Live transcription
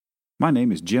My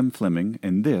name is Jim Fleming,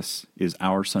 and this is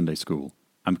Our Sunday School.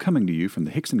 I'm coming to you from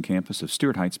the Hickson campus of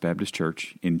Stuart Heights Baptist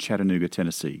Church in Chattanooga,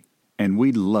 Tennessee. And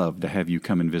we'd love to have you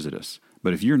come and visit us.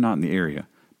 But if you're not in the area,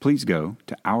 please go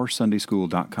to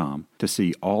OurSundaySchool.com to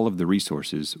see all of the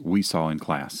resources we saw in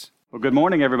class. Well, good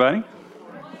morning, everybody.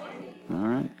 All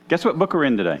right. Guess what book we're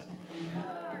in today?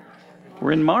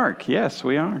 We're in Mark. Yes,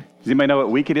 we are. Does anybody know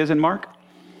what week it is in Mark?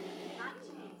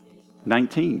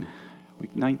 19.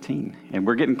 Week 19. And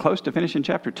we're getting close to finishing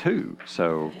chapter 2.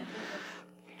 So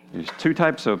there's two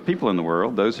types of people in the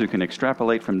world, those who can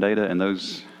extrapolate from data and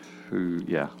those who,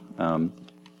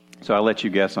 So I'll let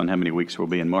you guess on how many weeks we'll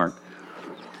be in Mark.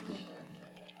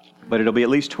 But it'll be at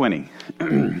least 20.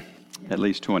 At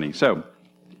least 20. So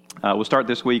we'll start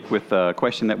this week with a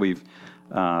question that we've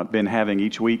been having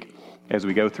each week as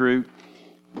we go through.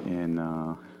 And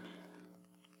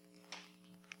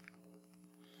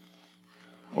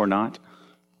or not.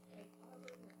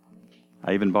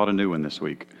 I even bought a new one this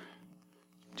week,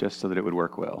 just so that it would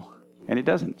work well. And it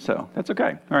doesn't, so that's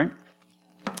okay. All right.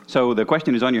 So the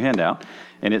question is on your handout,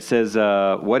 and it says,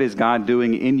 what is God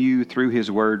doing in you through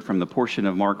His Word from the portion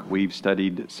of Mark we've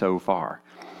studied so far?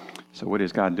 So what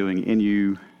is God doing in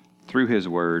you through His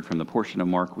Word from the portion of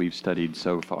Mark we've studied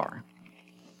so far?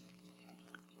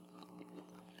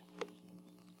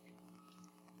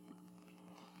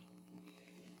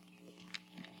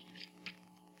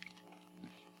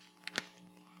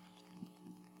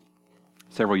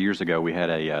 Several years ago, we had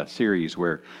a series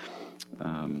where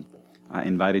I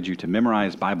invited you to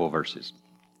memorize Bible verses.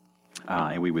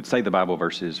 And we would say the Bible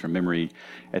verses from memory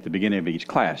at the beginning of each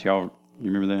class. You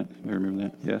remember that? You remember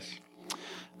that? Yes.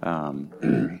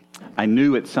 I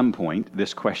knew at some point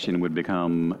this question would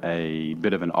become a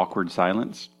bit of an awkward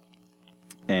silence.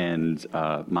 And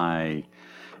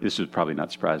this would probably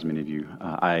not surprise many of you.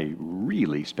 I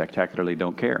really spectacularly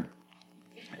don't care.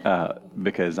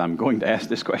 Because I'm going to ask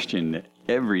this question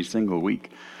every single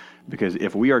week. Because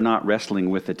if we are not wrestling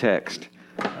with the text,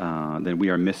 then we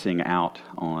are missing out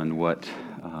on what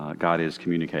God is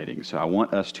communicating. So I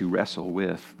want us to wrestle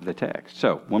with the text.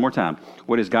 So, one more time.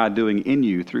 What is God doing in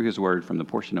you through His Word from the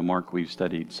portion of Mark we've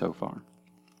studied so far?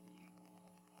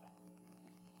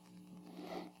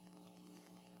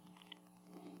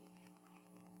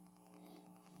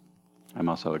 I'm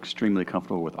also extremely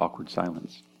comfortable with awkward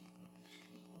silence.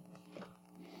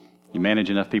 You manage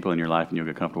enough people in your life and you'll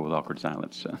get comfortable with awkward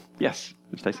silence. So, yes,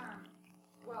 Stacey?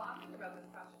 Well, I'm thinking about this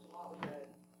passage a lot with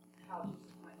how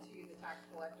Jesus went to the tax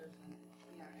collectors and,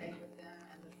 ate with them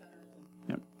and the sinners.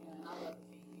 And, and I love to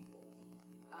feed people.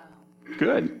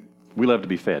 Good. We love to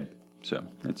be fed. So,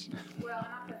 it's... Well, and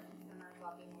I fed some sinners.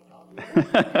 I've been with all these.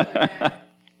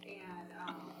 And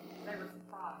they were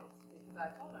surprised because I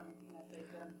told them, if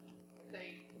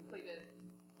they completed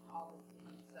all this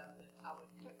different stuff, that I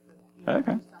would cook for them.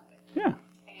 Okay. Yeah. And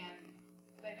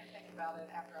they didn't think about it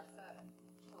after I said it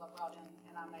until I brought in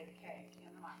and I made a cake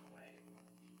in the microwave.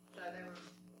 So they were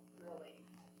really...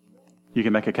 You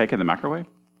can make a cake in the microwave?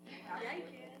 Yeah, you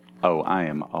can. Oh, I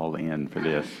am all in for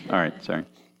this. All right, sorry.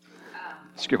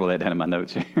 Scribble that down in my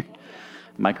notes here.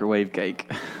 Microwave cake.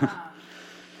 But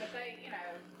they,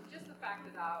 just the fact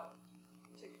that I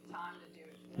took the time to do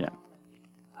it for them.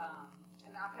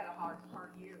 And I've had a hard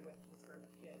year with this group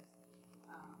of kids.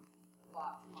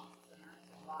 Lots and lots of sinners,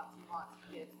 and lots of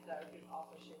kids, though, who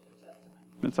also share their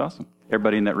testimony. That's awesome.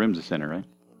 Everybody in that room's a sinner, right?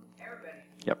 Everybody.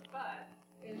 Yep. But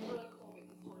it's really cool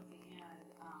because towards the end,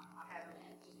 I had them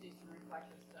just do some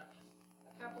reflective stuff.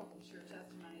 A couple of them share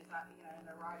testimonies, in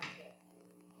their writing that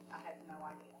I had no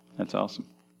idea. That's awesome.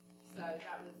 So that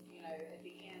was, at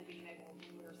the end, being able,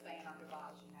 when we were saying our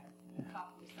goodbyes,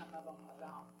 talking to some of them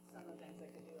about some of the things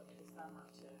they could do over the summer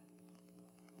to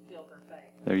build their faith.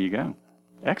 There you go.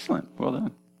 Excellent. Well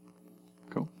done.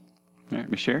 Cool. All right,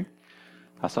 Miss Sherry?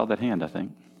 I saw that hand, I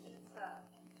think. It's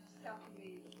just helping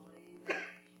me to believe that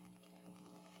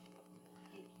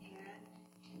He can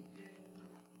do,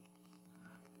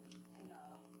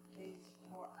 things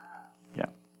for us. Yeah.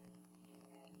 And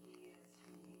He is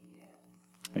who He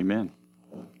is. Amen.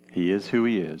 He is who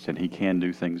He is, and He can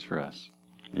do things for us.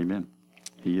 Amen.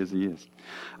 He is.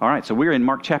 All right, so we're in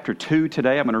Mark chapter 2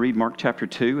 today. I'm going to read Mark chapter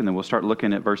 2, and then we'll start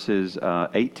looking at verses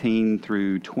 18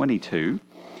 through 22.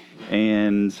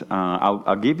 And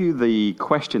I'll give you the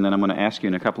question that I'm going to ask you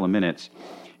in a couple of minutes.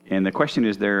 And the question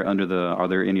is are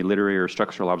there any literary or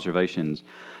structural observations?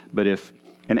 But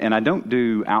and I don't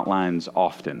do outlines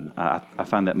often. I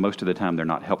find that most of the time they're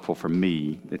not helpful for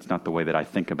me. It's not the way that I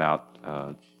think about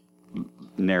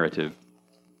narrative.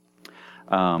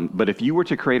 But if you were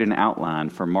to create an outline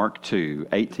for Mark 2,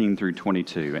 18 through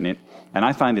 22, and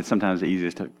I find it sometimes the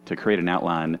easiest to create an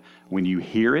outline when you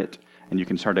hear it and you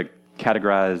can start to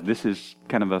categorize, this is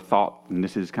kind of a thought, and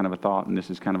this is kind of a thought, and this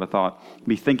is kind of a thought.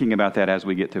 Be thinking about that as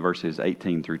we get to verses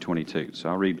 18 through 22. So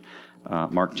I'll read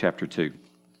Mark chapter 2.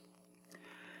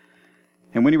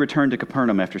 And when he returned to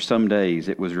Capernaum after some days,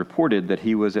 it was reported that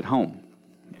he was at home,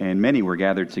 and many were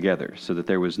gathered together, so that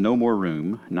there was no more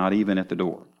room, not even at the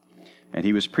door. And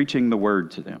he was preaching the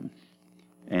word to them.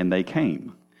 And they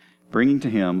came, bringing to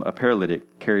him a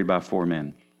paralytic carried by 4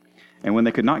 men. And when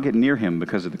they could not get near him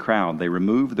because of the crowd, they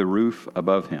removed the roof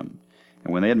above him.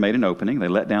 And when they had made an opening, they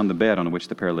let down the bed on which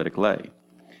the paralytic lay.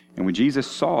 And when Jesus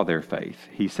saw their faith,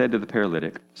 he said to the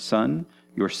paralytic, "Son,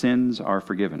 your sins are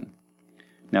forgiven."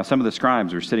 Now some of the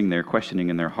scribes were sitting there questioning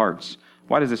in their hearts,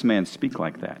 "Why does this man speak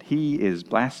like that? He is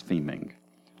blaspheming.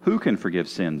 Who can forgive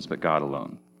sins but God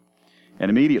alone?"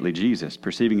 And immediately Jesus,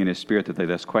 perceiving in his spirit that they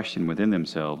thus questioned within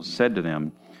themselves, said to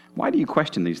them, "Why do you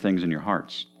question these things in your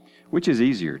hearts? Which is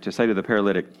easier, to say to the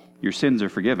paralytic, 'Your sins are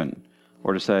forgiven,'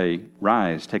 or to say,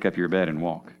 'Rise, take up your bed and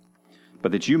walk'?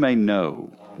 But that you may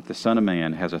know that the Son of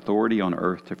Man has authority on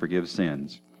earth to forgive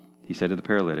sins," he said to the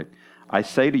paralytic, "I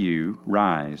say to you,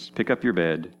 rise, pick up your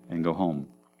bed, and go home."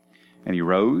 And he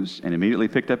rose and immediately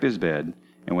picked up his bed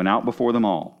and went out before them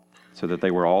all, so that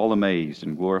they were all amazed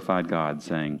and glorified God,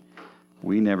 saying,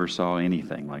 "We never saw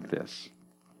anything like this."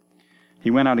 He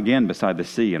went out again beside the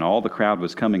sea, and all the crowd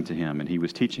was coming to him, and he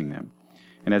was teaching them.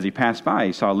 And as he passed by,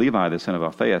 he saw Levi the son of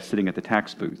Alphaeus sitting at the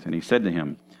tax booth, and he said to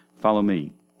him, "Follow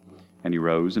me." And he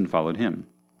rose and followed him.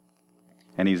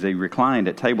 And as they reclined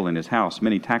at table in his house,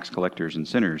 many tax collectors and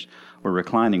sinners were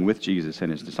reclining with Jesus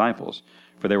and his disciples,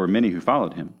 for there were many who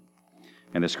followed him.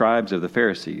 And the scribes of the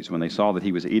Pharisees, when they saw that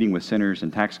he was eating with sinners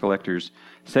and tax collectors,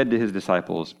 said to his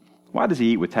disciples, "Why does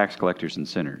he eat with tax collectors and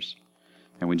sinners?"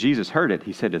 And when Jesus heard it,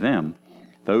 he said to them,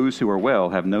 "Those who are well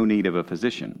have no need of a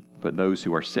physician, but those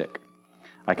who are sick.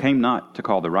 I came not to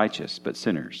call the righteous, but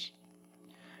sinners."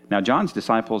 Now John's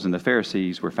disciples and the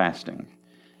Pharisees were fasting.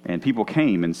 And people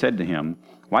came and said to him,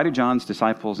 "Why do John's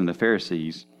disciples and the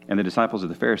Pharisees and the disciples of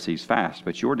the Pharisees fast,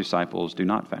 but your disciples do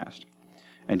not fast?"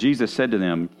 And Jesus said to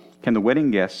them, "Can the wedding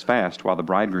guests fast while the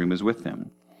bridegroom is with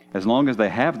them? As long as they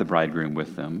have the bridegroom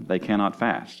with them, they cannot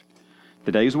fast.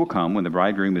 The days will come when the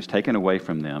bridegroom is taken away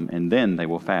from them, and then they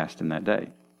will fast in that day.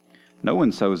 No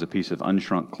one sews a piece of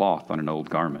unshrunk cloth on an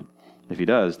old garment. If he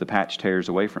does, the patch tears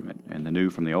away from it, and the new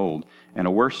from the old, and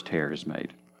a worse tear is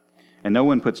made. And no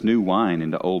one puts new wine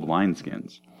into old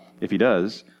wineskins. If he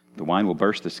does, the wine will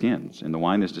burst the skins, and the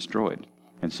wine is destroyed,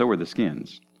 and so are the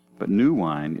skins. But new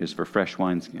wine is for fresh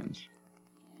wineskins."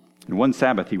 And one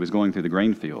Sabbath he was going through the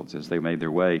grain fields. As they made their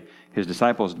way, his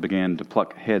disciples began to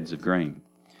pluck heads of grain.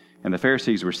 And the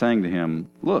Pharisees were saying to him,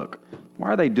 "Look, why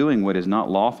are they doing what is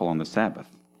not lawful on the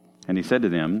Sabbath?" And he said to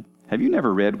them, "Have you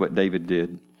never read what David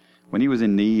did? When he was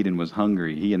in need and was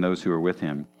hungry, he and those who were with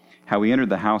him, how he entered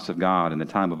the house of God in the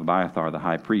time of Abiathar the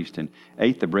high priest, and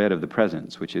ate the bread of the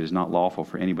presence, which it is not lawful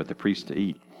for any but the priest to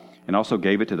eat, and also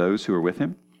gave it to those who were with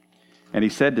him? And he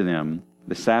said to them,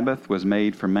 The Sabbath was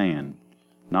made for man,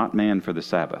 not man for the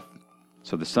Sabbath.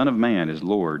 So the Son of Man is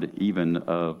Lord even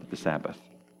of the Sabbath."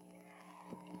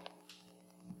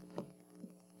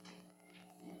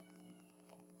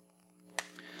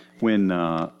 When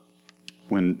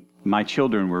my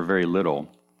children were very little,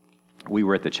 we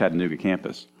were at the Chattanooga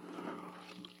campus.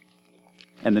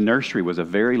 And the nursery was a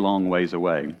very long ways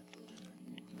away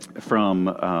from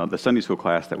the Sunday school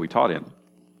class that we taught in.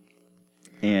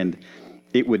 And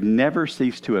it would never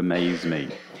cease to amaze me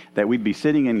that we'd be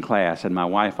sitting in class and my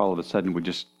wife all of a sudden would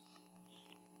just,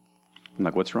 I'm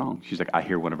like, "What's wrong?" She's like, "I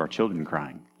hear one of our children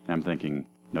crying." And I'm thinking,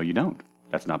 "No, you don't.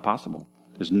 That's not possible.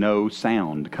 There's no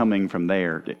sound coming from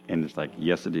there." And it's like,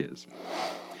 yes, it is.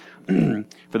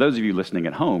 For those of you listening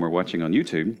at home or watching on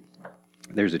YouTube,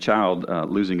 there's a child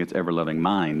losing its ever-loving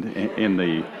mind in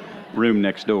the room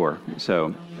next door.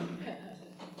 So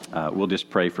we'll just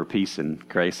pray for peace and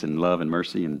grace and love and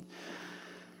mercy and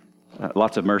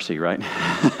lots of mercy, right?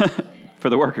 For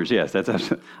the workers, yes. That's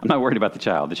absolutely, I'm not worried about the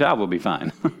child. The child will be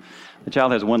fine. The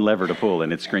child has one lever to pull,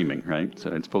 and it's screaming, right?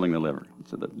 So it's pulling the lever.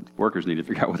 So the workers need to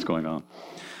figure out what's going on.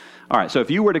 All right, so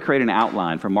if you were to create an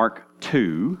outline for Mark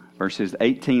 2, verses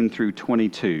 18 through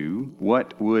 22,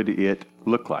 what would it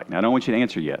look like? Now, I don't want you to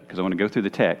answer yet, because I want to go through the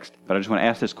text, but I just want to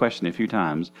ask this question a few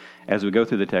times as we go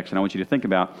through the text, and I want you to think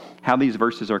about how these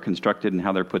verses are constructed and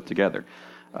how they're put together.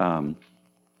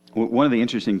 One of the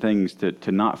interesting things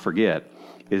to not forget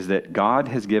is that God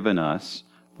has given us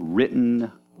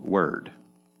written word.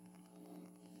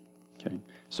 Okay?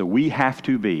 So we have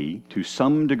to be, to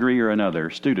some degree or another,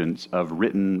 students of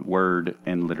written word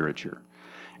and literature.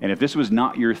 And if this was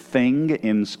not your thing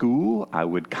in school, I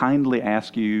would kindly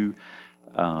ask you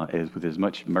with as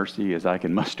much mercy as I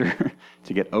can muster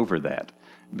to get over that,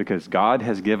 because God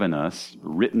has given us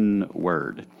written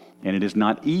word, and it is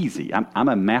not easy. I'm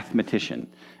a mathematician,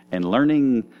 and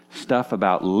learning stuff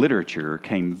about literature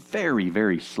came very,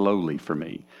 very slowly for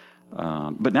me.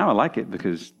 But now I like it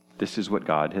because this is what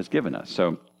God has given us.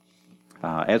 So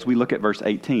as we look at verse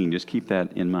 18, just keep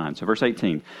that in mind. So verse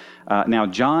 18, now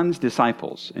John's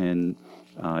disciples, and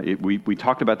we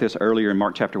talked about this earlier in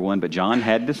Mark chapter 1, but John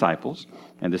had disciples,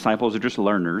 and disciples are just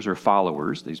learners or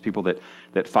followers, these people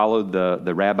that followed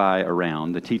the rabbi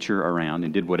around, the teacher around,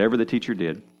 and did whatever the teacher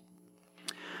did.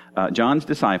 John's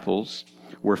disciples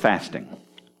were fasting.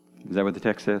 Is that what the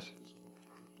text says?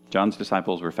 John's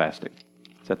disciples were fasting.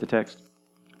 Is that the text?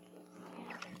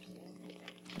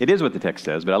 It is what the text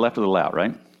says, but I left a little out,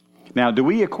 right? Now, do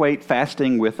we equate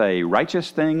fasting with a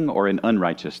righteous thing or an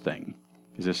unrighteous thing?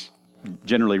 Is this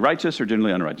generally righteous or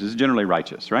generally unrighteous? This is generally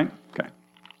righteous, right? Okay.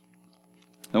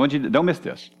 I want you to, don't miss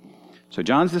this. So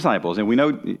John's disciples, and we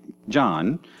know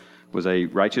John was a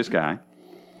righteous guy,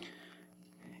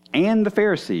 and the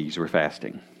Pharisees were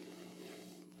fasting.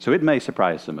 So it may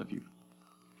surprise some of you,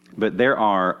 but there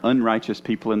are unrighteous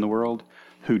people in the world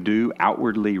who do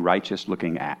outwardly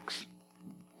righteous-looking acts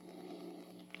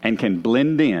and can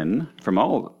blend in, from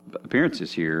all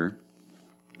appearances here.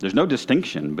 There's no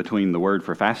distinction between the word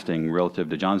for fasting relative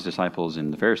to John's disciples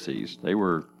and the Pharisees. They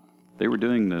were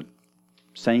doing the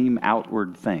same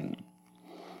outward thing.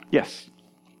 Yes,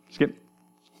 Skip.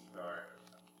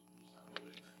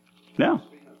 No.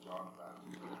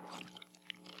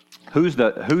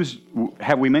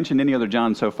 Have we mentioned any other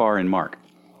John so far in Mark?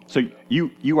 So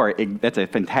that's a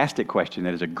fantastic question.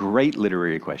 That is a great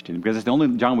literary question, because it's the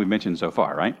only John we've mentioned so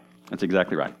far, right? That's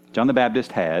exactly right. John the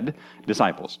Baptist had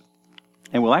disciples.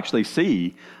 And we'll actually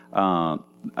see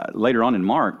later on in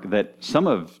Mark that some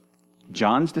of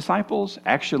John's disciples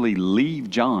actually leave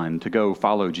John to go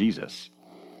follow Jesus.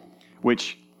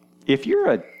 Which, if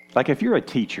you're a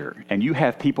teacher and you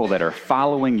have people that are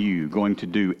following you, going to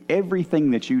do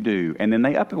everything that you do, and then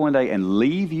they up one day and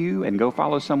leave you and go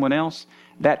follow someone else,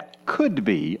 that could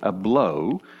be a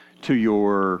blow to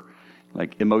your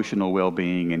emotional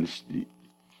well-being,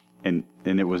 and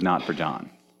it was not for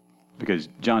John, because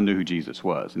John knew who Jesus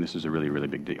was, and this is a really, really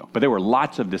big deal. But there were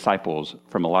lots of disciples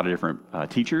from a lot of different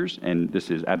teachers, and this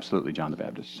is absolutely John the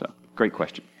Baptist. So, great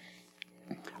question.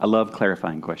 I love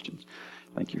clarifying questions.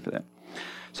 Thank you for that.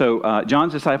 So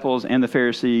John's disciples and the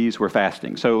Pharisees were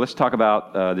fasting. So let's talk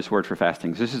about this word for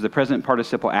fasting. So this is the present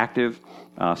participle active.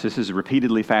 So this is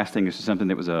repeatedly fasting. This is something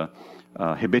that was a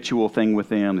habitual thing with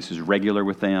them. This is regular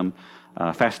with them.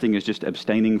 Fasting is just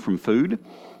abstaining from food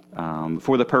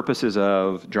for the purposes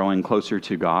of drawing closer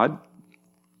to God,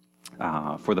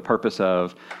 for the purpose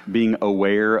of being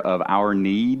aware of our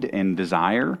need and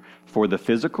desire for the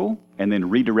physical, and then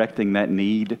redirecting that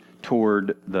need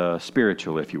toward the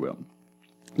spiritual, if you will.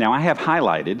 Now, I have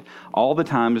highlighted all the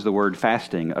times the word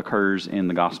fasting occurs in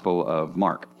the Gospel of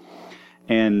Mark.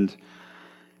 And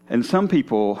some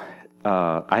people,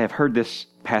 I have heard this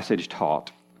passage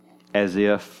taught as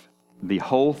if the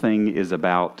whole thing is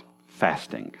about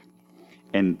fasting.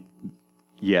 And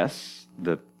yes,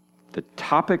 the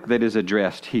topic that is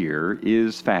addressed here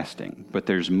is fasting, but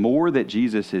there's more that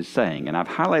Jesus is saying. And I've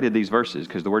highlighted these verses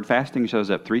because the word fasting shows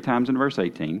up 3 times in verse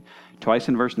 18, twice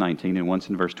in verse 19, and once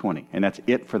in verse 20. And that's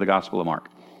it for the Gospel of Mark.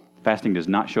 Fasting does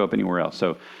not show up anywhere else.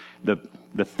 So the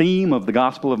theme of the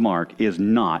Gospel of Mark is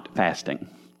not fasting.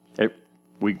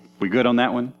 We good on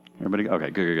that one? Everybody?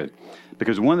 Okay, good.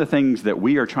 Because one of the things that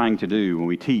we are trying to do when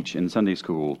we teach in Sunday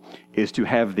school is to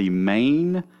have the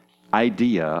main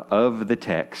idea of the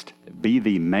text be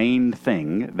the main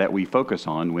thing that we focus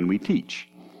on when we teach.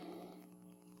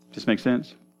 Does this make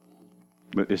sense?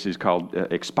 But this is called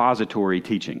expository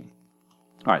teaching.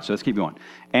 All right, so let's keep going.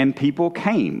 And people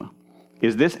came.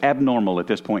 Is this abnormal at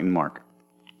this point in Mark?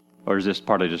 Or is this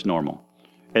part of just normal?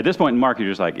 At this point in Mark, you're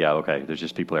just like, yeah, okay, there's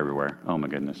just people everywhere. Oh my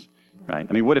goodness, right?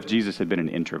 I mean, what if Jesus had been an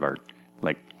introvert?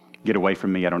 Like, get away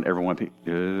from me, I don't ever want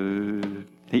people...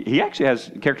 He actually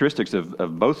has characteristics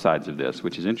of both sides of this,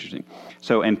 which is interesting.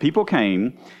 So, and people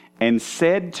came and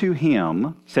said to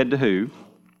him, said to who?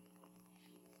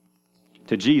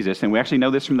 To Jesus. And we actually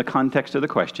know this from the context of the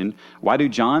question. Why do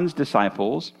John's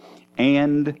disciples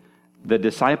and the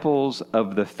disciples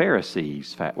of the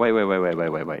Pharisees fast? Wait.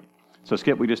 So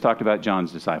Skip, we just talked about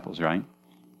John's disciples, right?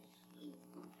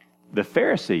 The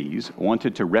Pharisees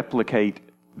wanted to replicate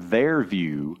their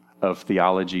view of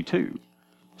theology too.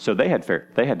 So they had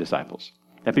disciples.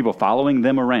 They had people following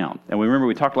them around. And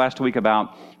we talked last week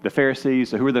about the Pharisees.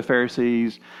 So who are the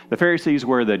Pharisees? The Pharisees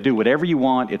were the do whatever you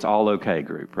want, it's all okay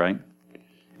group, right?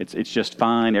 It's just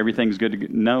fine. Everything's good to go.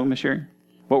 No, Miss Sherry?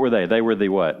 What were they? They were the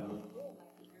what?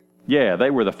 Yeah, they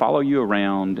were the follow you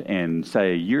around and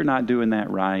say, you're not doing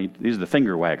that right. These are the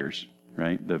finger waggers,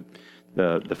 right?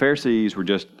 The Pharisees were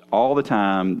just all the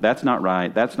time, that's not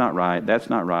right, that's not right, that's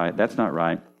not right, that's not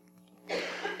right.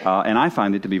 And I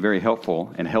find it to be very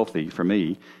helpful and healthy for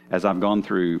me as I've gone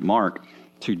through Mark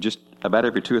to just about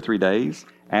every 2 or 3 days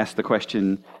ask the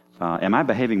question, am I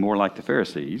behaving more like the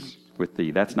Pharisees with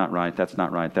the that's not right, that's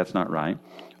not right, that's not right,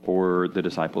 or the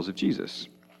disciples of Jesus,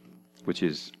 which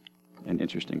is an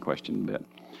interesting question a bit.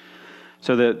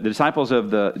 So the disciples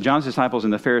of John's disciples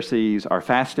and the Pharisees are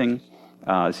fasting.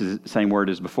 This is the same word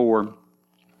as before.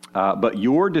 But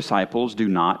your disciples do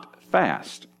not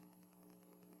fast.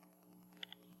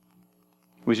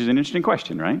 Which is an interesting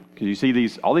question, right? Because you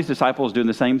see all these disciples doing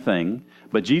the same thing,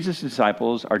 but Jesus'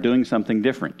 disciples are doing something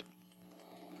different.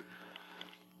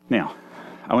 Now,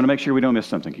 I want to make sure we don't miss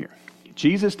something here.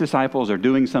 Jesus' disciples are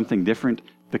doing something different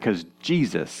because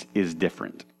Jesus is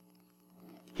different.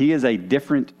 He is a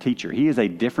different teacher. He is a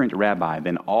different rabbi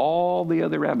than all the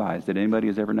other rabbis that anybody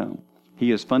has ever known.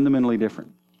 He is fundamentally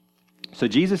different. So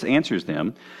Jesus answers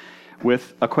them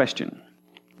with a question.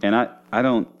 And I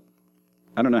don't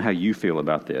know how you feel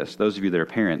about this. Those of you that are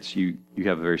parents, you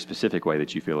have a very specific way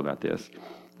that you feel about this.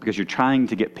 Because you're trying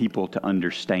to get people to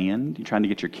understand. You're trying to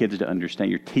get your kids to understand.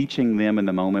 You're teaching them in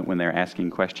the moment when they're asking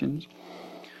questions.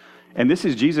 And this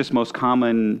is Jesus' most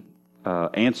common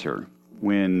answer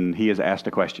when he is asked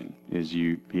a question,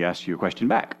 he asks you a question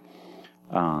back.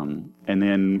 And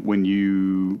then when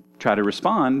you try to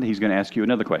respond, he's going to ask you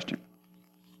another question.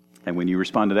 And when you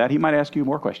respond to that, he might ask you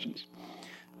more questions.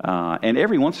 And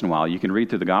every once in a while, you can read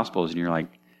through the Gospels and you're like,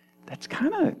 that's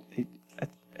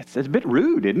it's a bit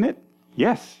rude, isn't it?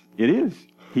 Yes, it is.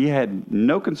 He had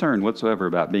no concern whatsoever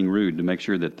about being rude to make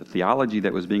sure that the theology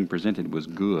that was being presented was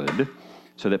good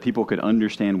so that people could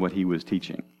understand what he was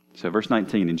teaching. So verse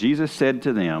 19, and Jesus said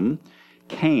to them,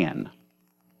 can.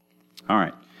 All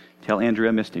right, tell Andrew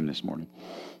I missed him this morning.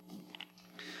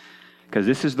 Because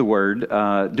this is the word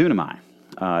dunamai.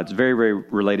 It's very, very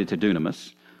related to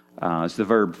dunamis. It's the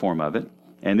verb form of it.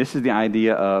 And this is the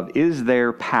idea of, is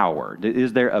there power?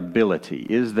 Is there ability?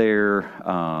 Is there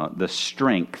the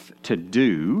strength to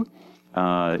do?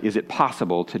 Is it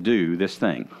possible to do this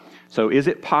thing? So is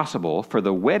it possible for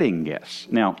the wedding guests?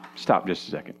 Now, stop just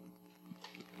a second.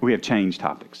 We have changed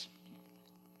topics.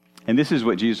 And this is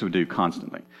what Jesus would do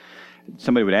constantly.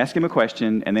 Somebody would ask him a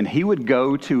question, and then he would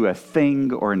go to a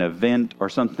thing or an event or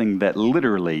something that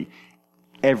literally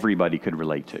everybody could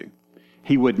relate to.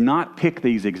 He would not pick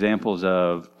these examples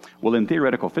of, well, in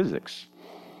theoretical physics,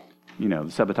 the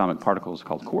subatomic particles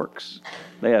called quarks,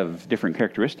 they have different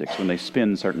characteristics when they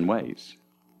spin certain ways.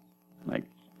 Like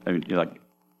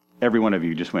every one of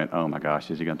you just went, oh my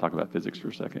gosh, is he going to talk about physics for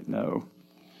a second? No.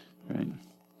 Right?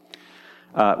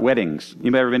 Weddings.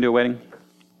 Anybody ever been to a wedding?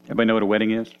 Everybody know what a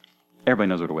wedding is? Everybody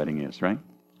knows what a wedding is, right?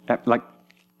 Like,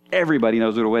 everybody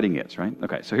knows what a wedding is, right?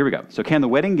 Okay, so here we go. So can the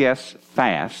wedding guests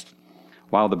fast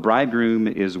while the bridegroom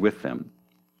is with them?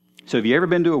 So have you ever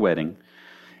been to a wedding,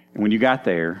 and when you got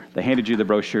there, they handed you the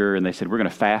brochure, and they said, we're going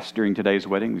to fast during today's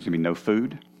wedding. There's going to be no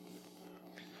food.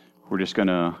 We're just going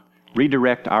to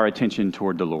redirect our attention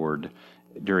toward the Lord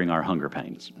during our hunger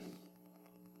pains.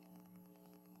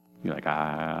 You're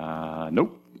like,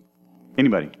 nope.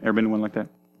 Anybody ever been to one like that?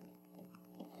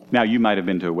 Now, you might have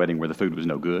been to a wedding where the food was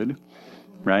no good,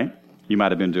 right? You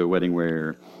might have been to a wedding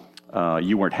where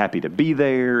you weren't happy to be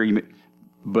there,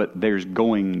 but there's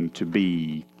going to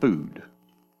be food,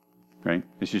 right?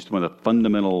 It's just one of the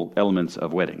fundamental elements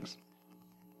of weddings.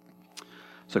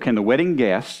 So can the wedding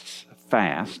guests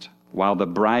fast while the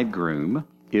bridegroom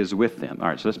is with them? All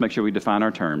right, so let's make sure we define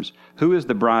our terms. Who is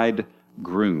the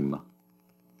bridegroom?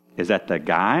 Is that the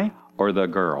guy or the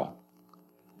girl?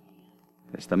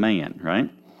 It's the man,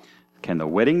 right? Can the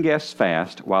wedding guests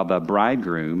fast while the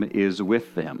bridegroom is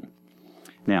with them?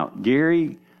 Now,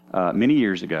 Gary, many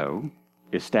years ago,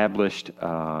 established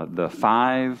the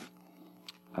 5...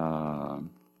 oh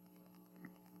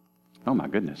my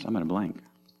goodness, I'm in a blank.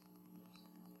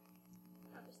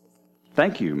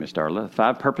 Thank you, Miss Darla.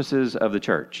 5 purposes of the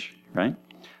church, right?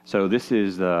 So this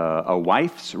is a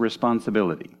wife's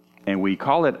responsibility. And we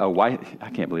call it a wife... I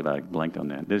can't believe I blanked on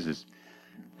that.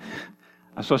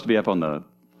 I'm supposed to be up on the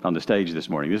stage this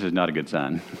morning. This is not a good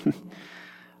sign.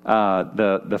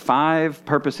 The 5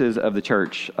 purposes of the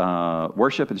church: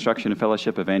 worship, instruction,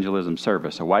 fellowship, evangelism,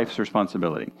 service. A wife's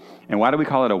responsibility. And why do we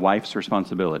call it a wife's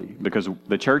responsibility? Because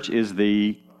the church is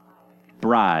the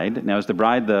bride. Now, is the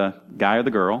bride the guy or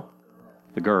the girl?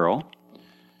 The girl.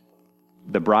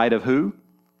 The bride of who?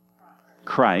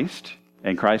 Christ.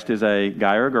 And Christ is a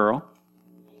guy or a girl?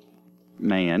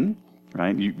 Man,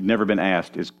 right? You've never been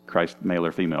asked, is Christ male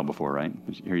or female before, right?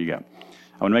 Here you go.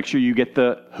 I want to make sure you get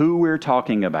the who we're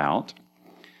talking about.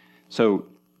 So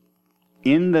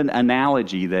in the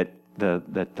analogy that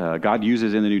God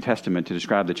uses in the New Testament to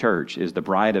describe the church is the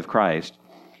bride of Christ,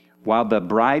 while the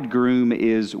bridegroom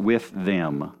is with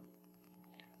them,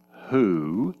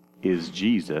 who is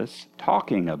Jesus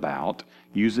talking about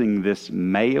using this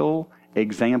male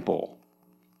example?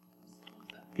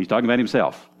 He's talking about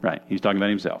himself, right? He's talking about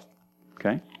himself,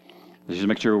 okay? Let's just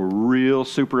make sure we're real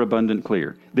super abundant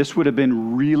clear. This would have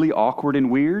been really awkward and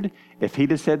weird if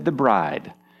he'd have said the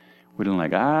bride. We'd have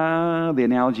been like, the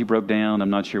analogy broke down. I'm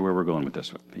not sure where we're going with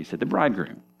this one. He said the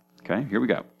bridegroom. Okay, here we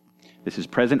go. This is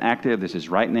present active. This is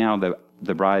right now.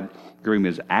 The bridegroom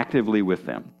is actively with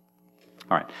them.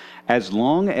 All right. As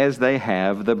long as they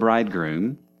have the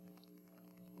bridegroom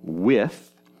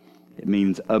with, it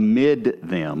means amid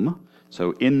them.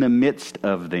 So in the midst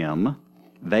of them,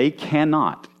 they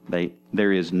cannot.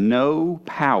 There is no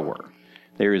power.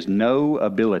 There is no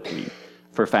ability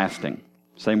for fasting.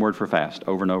 Same word for fast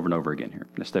over and over and over again here.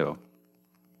 Nesteo.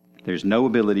 There's no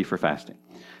ability for fasting.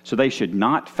 So they should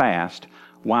not fast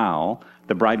while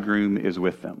the bridegroom is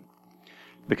with them.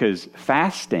 Because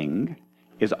fasting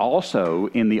is also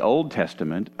in the Old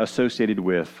Testament associated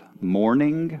with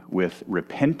mourning, with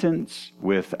repentance,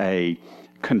 with a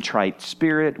contrite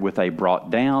spirit, with a brought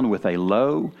down, with a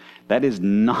low. That is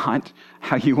not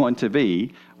how you want to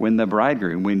be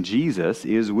when Jesus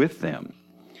is with them.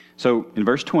 So in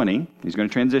verse 20, he's going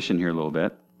to transition here a little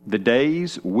bit. The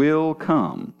days will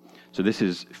come. So this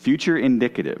is future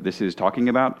indicative. This is talking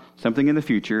about something in the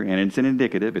future, and it's an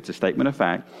indicative. It's a statement of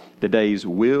fact. The days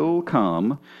will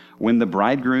come when the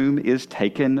bridegroom is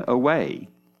taken away.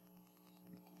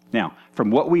 Now,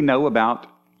 from what we know about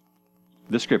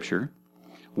the Scripture,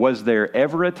 was there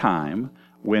ever a time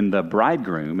when the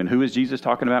bridegroom, and who is Jesus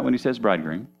talking about when he says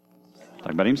bridegroom?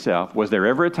 Talking about himself. Was there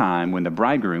ever a time when the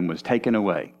bridegroom was taken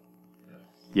away?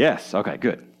 Yes. Okay,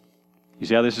 good. You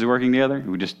see how this is working together?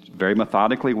 We just very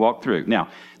methodically walk through. Now,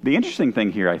 the interesting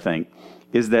thing here, I think,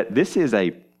 is that this is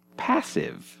a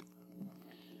passive.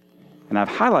 And I've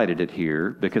highlighted it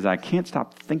here because I can't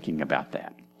stop thinking about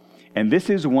that. And this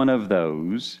is one of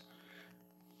those,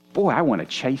 boy, I want to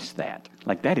chase that.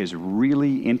 Like, that is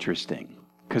really interesting.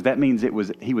 Because that means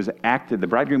the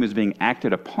bridegroom is being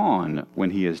acted upon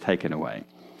when he is taken away.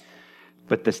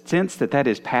 But the sense that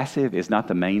is passive is not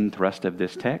the main thrust of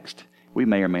this text. We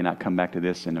may or may not come back to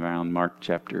this in around Mark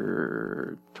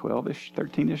chapter 12-ish,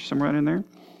 13-ish, somewhere in there.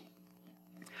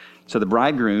 So the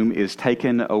bridegroom is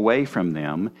taken away from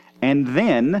them, and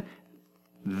then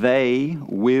they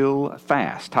will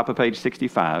fast. Top of page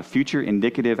 65, future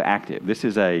indicative active. This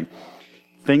is a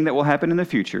thing that will happen in the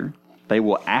future. They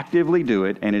will actively do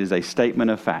it, and it is a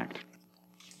statement of fact.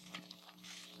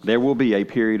 There will be a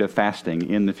period of fasting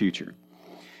in the future.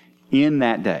 In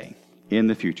that day, in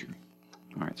the future.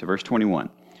 All right, so verse 21.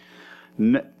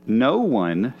 No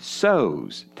one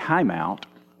sows. Time out.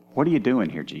 What are you doing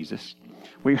here, Jesus?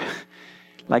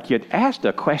 You'd asked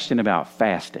a question about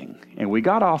fasting, and we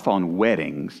got off on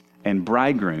weddings and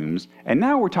bridegrooms, and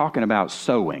now we're talking about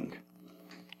sowing.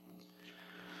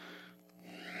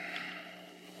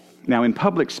 Now, in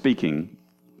public speaking,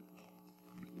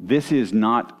 this is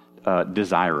not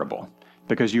desirable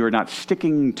because you are not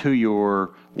sticking to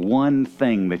your one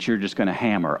thing that you're just going to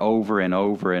hammer over and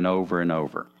over and over and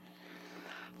over.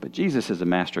 But Jesus is a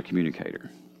master communicator.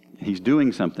 He's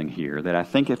doing something here that I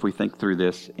think if we think through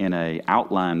this in an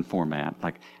outline format,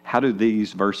 like how do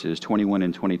these verses 21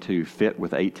 and 22 fit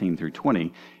with 18 through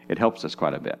 20, it helps us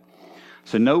quite a bit.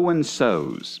 So no one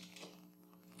sows.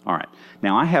 All right.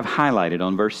 Now I have highlighted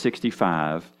on verse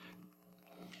 65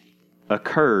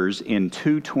 occurs in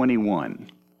 2:21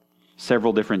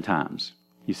 several different times.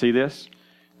 You see this?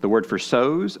 The word for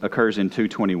sows occurs in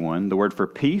 2:21. The word for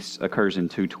peace occurs in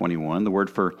 2:21. The word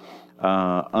for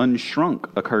unshrunk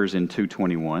occurs in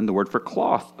 2:21. The word for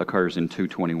cloth occurs in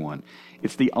 2:21.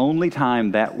 It's the only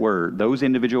time that word, those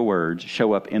individual words,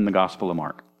 show up in the Gospel of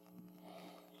Mark.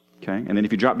 Okay? And then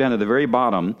if you drop down to the very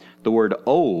bottom, the word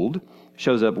old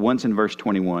shows up once in verse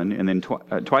 21, and then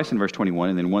twice in verse 21,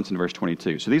 and then once in verse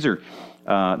 22. So these are,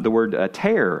 the word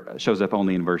tear shows up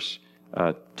only in verse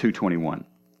 2:21.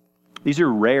 These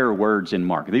are rare words in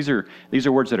Mark. These are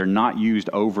words that are not used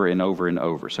over and over and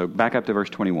over. So back up to verse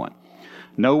 21.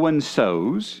 No one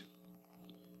sows.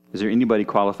 Is there anybody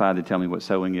qualified to tell me what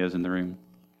sowing is in the room?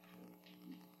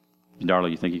 Darla,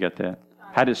 you think you got that?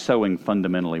 How does sowing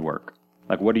fundamentally work?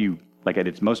 Like at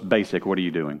its most basic, what are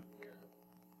you doing?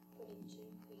 Putting two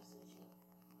pieces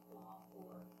of cloth or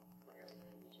whatever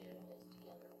the material is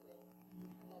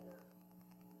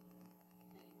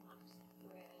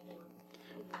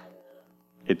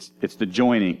It's the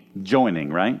joining,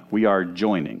 right? We are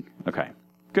joining. Okay,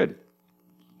 good.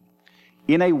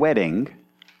 In a wedding,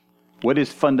 what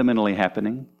is fundamentally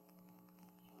happening?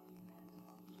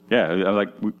 Yeah,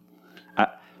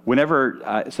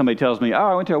 whenever somebody tells me, "Oh,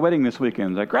 I went to a wedding this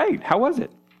weekend," I'm like, "Great, how was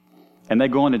it?" And they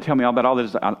go on to tell me all about all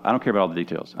this. I don't care about all the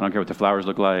details. I don't care what the flowers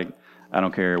look like. I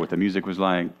don't care what the music was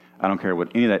like. I don't care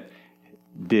what any of that.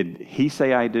 Did he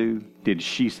say I do? Did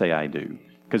she say I do?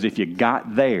 Because if you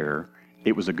got there,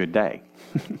 it was a good day.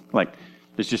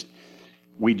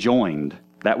 We joined.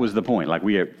 That was the point. Like,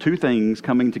 we have two things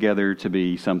coming together to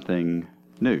be something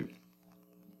new.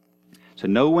 So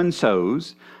no one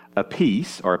sews a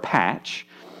piece or a patch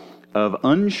of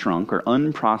unshrunk or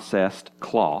unprocessed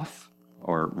cloth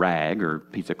or rag or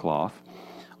piece of cloth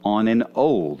on an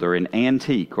old or an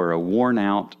antique or a worn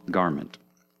out garment.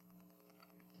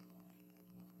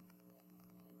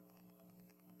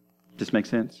 Does this make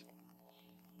sense?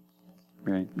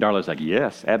 Right? Darla's like,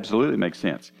 yes, absolutely makes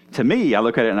sense. To me, I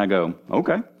look at it and I go,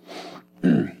 okay.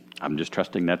 I'm just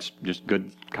trusting that's just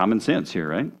good common sense here,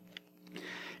 right?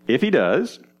 If he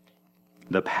does,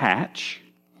 the patch,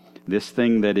 this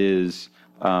thing that is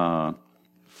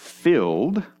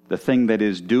filled, the thing that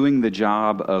is doing the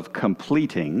job of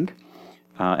completing,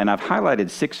 and I've highlighted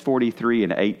 6:43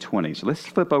 and 8:20. So let's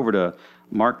flip over to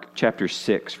Mark chapter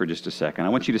 6 for just a second. I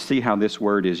want you to see how this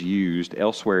word is used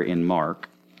elsewhere in Mark,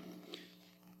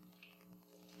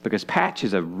 because patch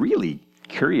is a really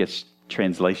curious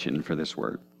translation for this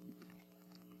word.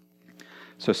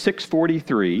 So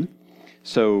 6:43.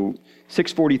 So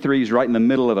 6:43 is right in the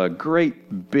middle of a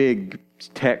great big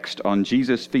text on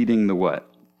Jesus feeding the what?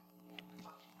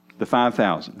 The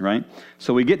 5,000, right?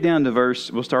 So we get down to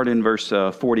we'll start in verse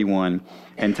 41.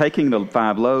 And taking the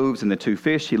 5 loaves and the 2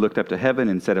 fish, he looked up to heaven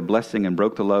and said a blessing and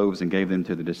broke the loaves and gave them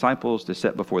to the disciples to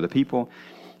set before the people.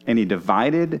 And he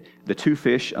divided the 2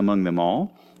 fish among them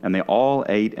all, and they all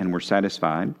ate and were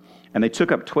satisfied. And they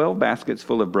took up 12 baskets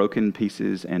full of broken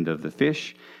pieces and of the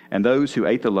fish. And those who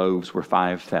ate the loaves were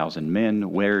 5,000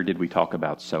 men. Where did we talk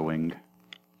about sowing?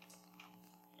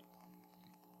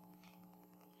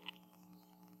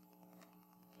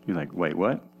 You're like, wait,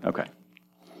 what? Okay.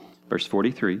 Verse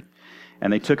 43.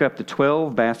 And they took up the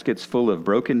 12 baskets full of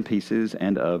broken pieces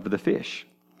and of the fish.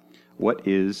 What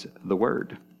is the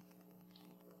word?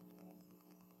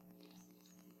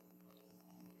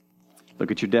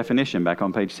 Look at your definition back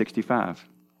on page 65.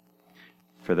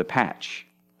 For the patch.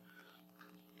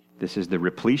 This is the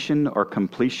repletion or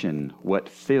completion. What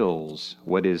fills?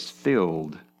 What is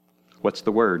filled? What's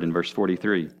the word in verse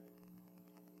 43?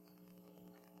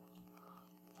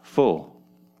 Full.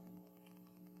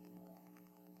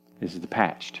 This is the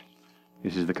patched.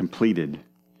 This is the completed.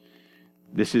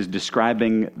 This is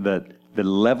describing the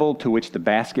level to which the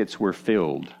baskets were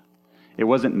filled. It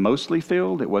wasn't mostly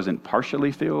filled. It wasn't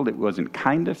partially filled. It wasn't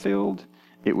kind of filled.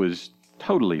 It was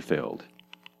totally filled.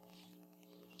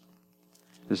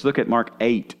 Let's look at Mark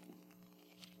 8.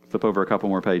 Flip over a couple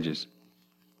more pages.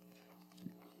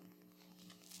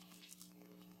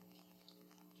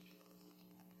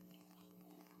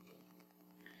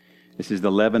 This is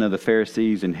the leaven of the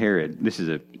Pharisees and Herod. This is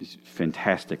a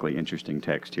fantastically interesting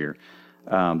text here.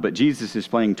 But Jesus is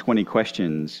playing 20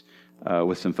 questions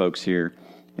with some folks here.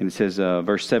 And it says,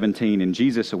 verse 17, and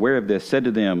Jesus, aware of this, said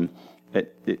to them,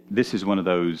 this is one of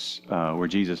those where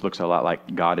Jesus looks a lot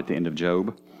like God at the end of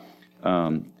Job.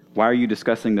 Why are you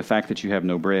discussing the fact that you have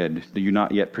no bread? Do you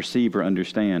not yet perceive or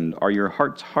understand? Are your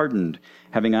hearts hardened?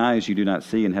 Having eyes you do not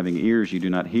see, and having ears you do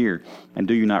not hear. And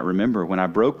do you not remember, when I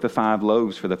broke the 5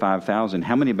 loaves for the 5,000,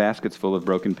 how many baskets full of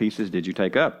broken pieces did you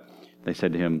take up? They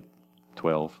said to him,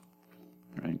 12.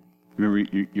 Right?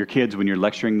 Remember, your kids, when you're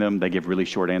lecturing them, they give really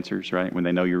short answers, right? When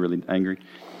they know you're really angry.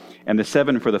 And the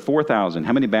 7 for the 4,000,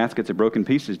 how many baskets of broken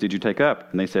pieces did you take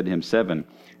up? And they said to him, 7.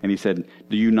 And he said,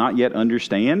 do you not yet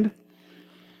understand?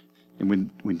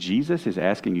 And when Jesus is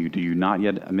asking you, do you not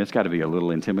yet, I mean, it's got to be a little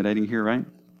intimidating here, right?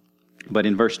 But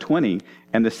in verse 20,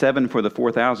 and the 7 for the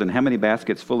 4,000, how many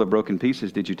baskets full of broken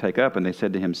pieces did you take up? And they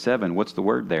said to him, 7. What's the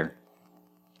word there?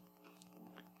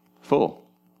 Full,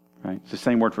 right? It's the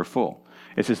same word for full.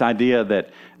 It's this idea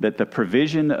that the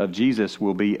provision of Jesus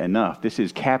will be enough. This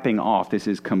is capping off. This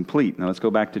is complete. Now let's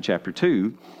go back to chapter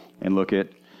 2 and look at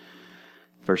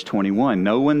verse 21.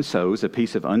 No one sews a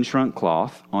piece of unshrunk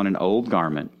cloth on an old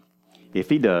garment. If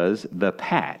he does, the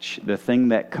patch, the thing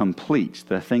that completes,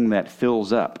 the thing that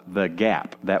fills up the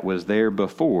gap that was there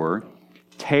before,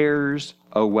 tears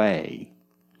away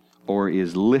or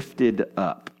is lifted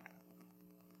up.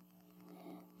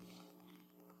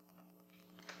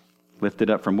 Lifted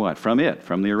up from what? From it,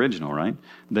 from the original, right?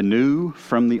 The new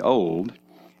from the old,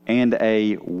 and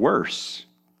a worse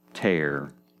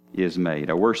tear is made.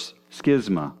 A worse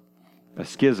schisma, a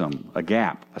schism, a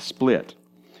gap, a split.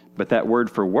 But that word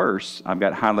for worse, I've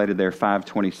got highlighted there,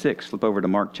 5:26. Flip over to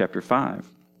Mark chapter 5.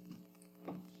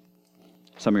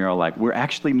 Some of you are like, we're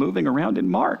actually moving around in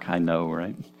Mark. I know,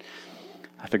 right?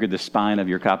 I figured the spine of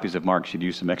your copies of Mark should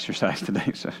use some exercise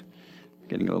today, so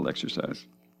getting a little exercise.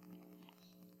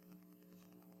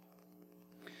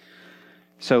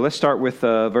 So let's start with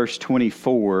verse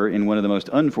 24 in one of the most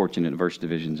unfortunate verse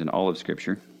divisions in all of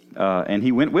Scripture. And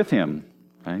he went with him,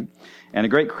 right? And a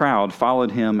great crowd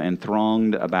followed him and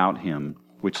thronged about him,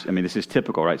 which, I mean, this is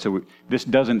typical, right? So this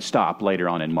doesn't stop later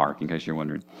on in Mark, in case you're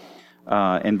wondering.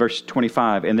 In verse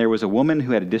 25, and there was a woman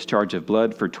who had a discharge of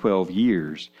blood for 12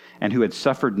 years, and who had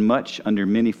suffered much under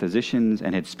many physicians,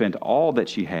 and had spent all that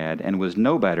she had, and was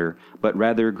no better, but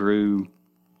rather grew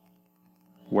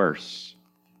worse,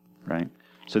 right?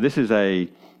 So this is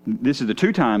the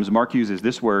two times Mark uses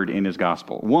this word in his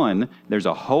gospel. One, there's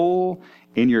a hole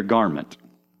in your garment.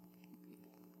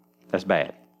 That's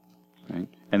bad, right?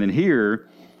 And then here,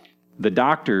 the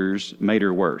doctors made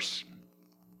her worse.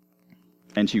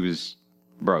 And she was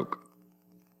broke.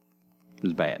 It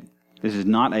was bad. This is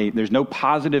not there's no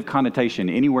positive connotation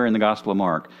anywhere in the Gospel of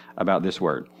Mark about this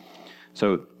word.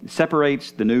 So it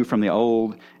separates the new from the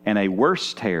old, and a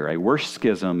worse tear, a worse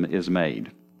schism is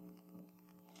made.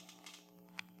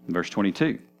 Verse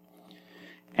 22.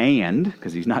 And,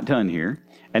 because he's not done here,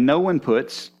 and no one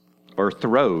puts or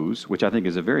throws, which I think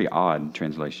is a very odd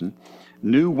translation,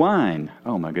 new wine.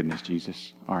 Oh my goodness,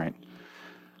 Jesus. All right.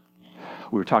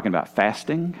 We were talking about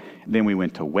fasting, then we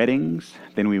went to weddings,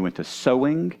 then we went to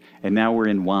sowing, and now we're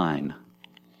in wine.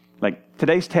 Like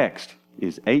today's text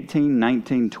is 18,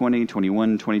 19, 20,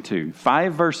 21, 22.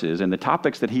 5 verses, and the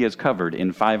topics that he has covered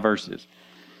in 5 verses.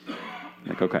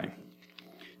 Like, okay.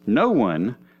 No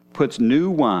one puts new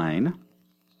wine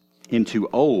into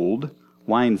old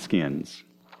wineskins.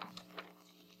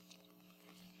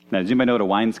 Now, does anybody know what a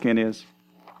wineskin is?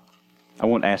 I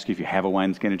won't ask you if you have a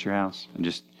wineskin at your house.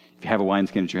 If you have a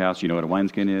wineskin at your house, you know what a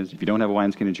wineskin is. If you don't have a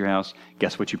wineskin at your house,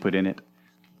 guess what you put in it?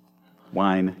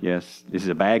 Wine, yes. This is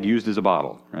a bag used as a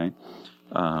bottle, right?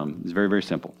 It's very, very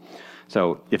simple.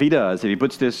 So if he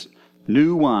puts this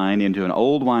new wine into an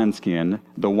old wineskin,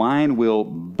 the wine will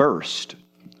burst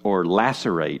or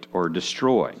lacerate or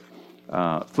destroy.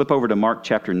 Flip over to Mark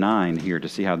chapter 9 here to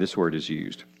see how this word is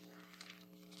used.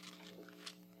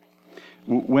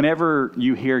 Whenever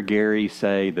you hear Gary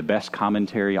say the best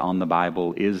commentary on the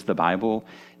Bible is the Bible,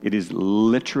 it is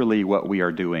literally what we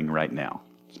are doing right now.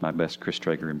 It's my best Chris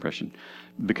Traeger impression.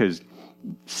 Because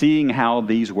seeing how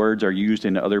these words are used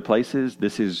in other places,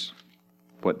 this is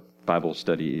what Bible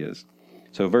study is.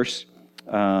 So verse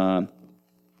 9,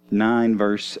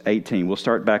 verse 18. We'll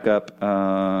start back up.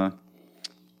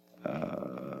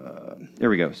 There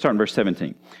we go. Start in verse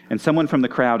 17. And someone from the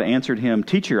crowd answered him,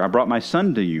 "Teacher, I brought my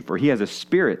son to you, for he has a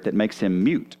spirit that makes him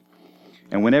mute.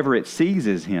 And whenever it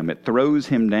seizes him, it throws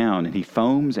him down, and he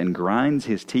foams and grinds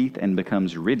his teeth and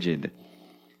becomes rigid."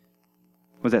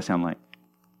 What does that sound like?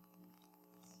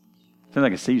 Sounds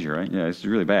like a seizure, right? Yeah, it's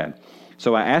really bad.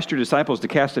 "So I asked your disciples to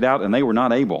cast it out, and they were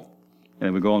not able."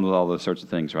 And we go on with all those sorts of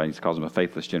things, right? He calls them a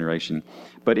faithless generation.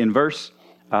 But in verse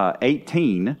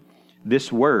 18,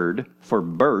 this word for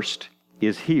burst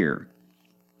is here.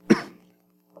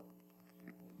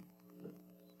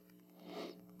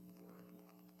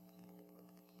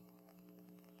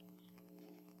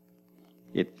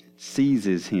 It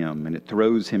seizes him and it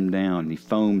throws him down, and he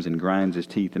foams and grinds his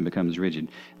teeth and becomes rigid.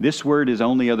 This word is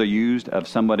only other used of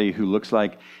somebody who looks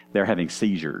like they're having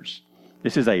seizures.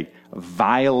 This is a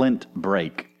violent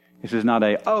break. This is not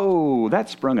that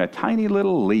sprung a tiny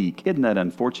little leak. Isn't that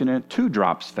unfortunate? 2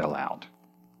 drops fell out.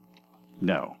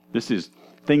 No, this is,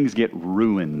 things get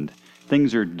ruined.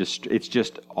 Things are, it's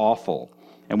just awful.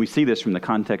 And we see this from the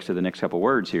context of the next couple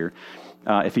words here.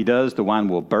 If he does, the wine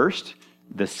will burst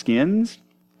the skins,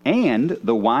 and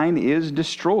the wine is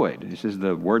destroyed. This is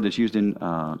the word that's used in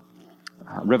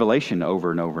Revelation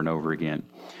over and over and over again.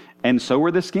 And so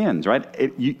are the skins, right?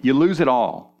 You lose it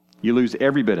all. You lose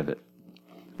every bit of it.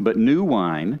 But new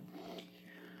wine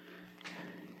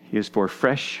is for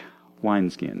fresh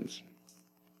wineskins.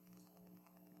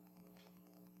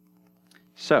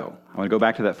 So, I want to go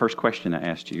back to that first question I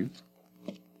asked you.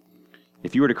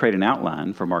 If you were to create an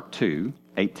outline for Mark 2,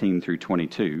 18 through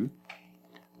 22,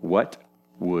 what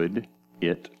would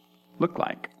it look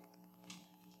like?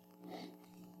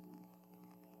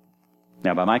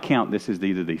 Now, by my count, this is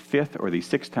either the 5th or the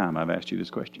 6th time I've asked you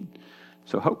this question.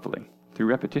 So hopefully, through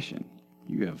repetition,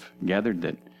 you have gathered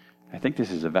that I think this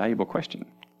is a valuable question.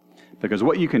 Because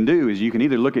what you can do is you can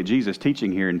either look at Jesus'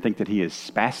 teaching here and think that he is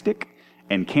spastic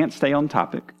and can't stay on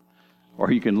topic,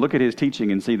 or you can look at his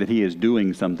teaching and see that he is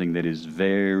doing something that is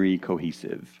very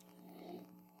cohesive.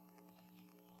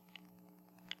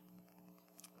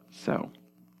 So,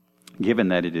 given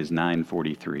that it is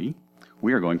 9:43,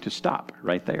 we are going to stop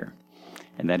right there.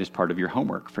 And that is part of your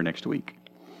homework for next week.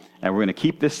 And we're going to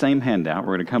keep this same handout.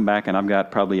 We're going to come back, and I've got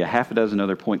probably a half a dozen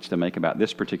other points to make about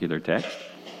this particular text.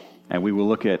 And we will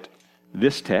look at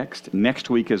this text next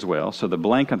week as well. So the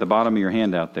blank at the bottom of your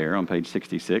handout there on page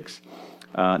 66.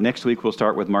 Next week we'll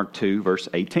start with Mark 2, verse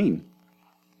 18.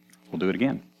 We'll do it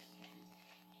again.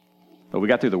 But we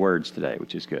got through the words today,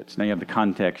 which is good. So now you have the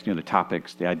context, the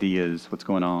topics, the ideas, what's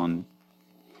going on.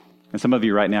 And some of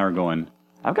you right now are going,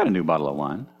 I've got a new bottle of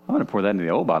wine. I'm going to pour that into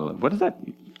the old bottle. What is that?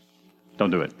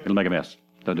 Don't do it. It'll make a mess.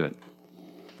 Don't do it.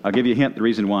 I'll give you a hint, the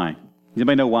reason why. Does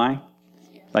anybody know why?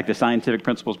 Like the scientific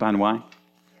principles behind why?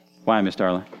 Why, Miss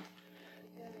Darla?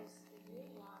 Because the new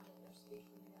wine that they're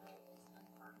speaking of is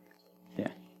unfermented. Yeah.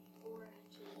 And pour it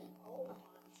into an old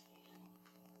wineskin,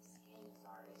 the skin is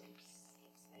already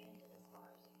expanded as far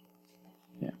as it can expand.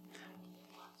 Yeah. And when the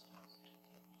wine starts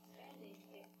expanding,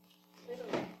 it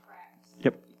literally cracks.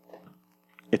 Yep.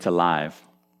 It's alive.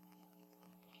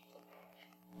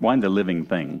 Wine's a living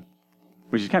thing,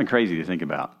 which is kind of crazy to think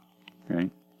about, right?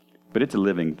 But it's a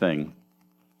living thing.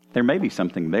 There may be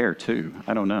something there, too.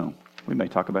 I don't know. We may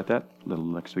talk about that a little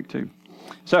next week, too.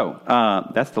 So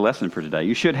that's the lesson for today.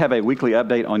 You should have a weekly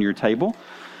update on your table.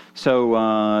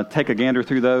 So take a gander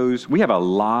through those. We have a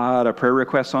lot of prayer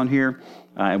requests on here,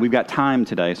 and we've got time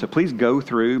today. So please go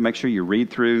through, make sure you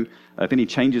read through. If any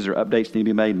changes or updates need to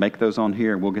be made, make those on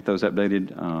here. We'll get those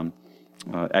updated.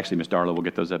 Actually, Ms. Darla will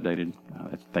get those updated.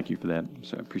 Thank you for that.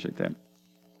 So I appreciate that.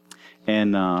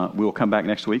 And we will come back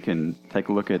next week and take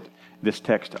a look at this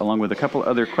text along with a couple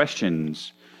other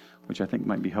questions, which I think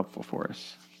might be helpful for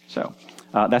us. So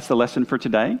that's the lesson for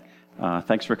today.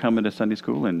 Thanks for coming to Sunday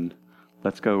School, and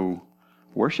let's go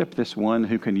worship this one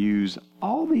who can use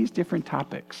all these different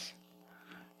topics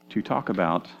to talk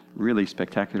about really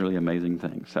spectacularly amazing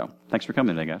things. So thanks for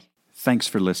coming today, guys. Thanks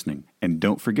for listening, and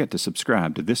don't forget to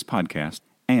subscribe to this podcast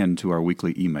and to our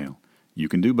weekly email. You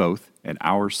can do both at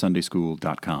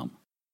OurSundaySchool.com.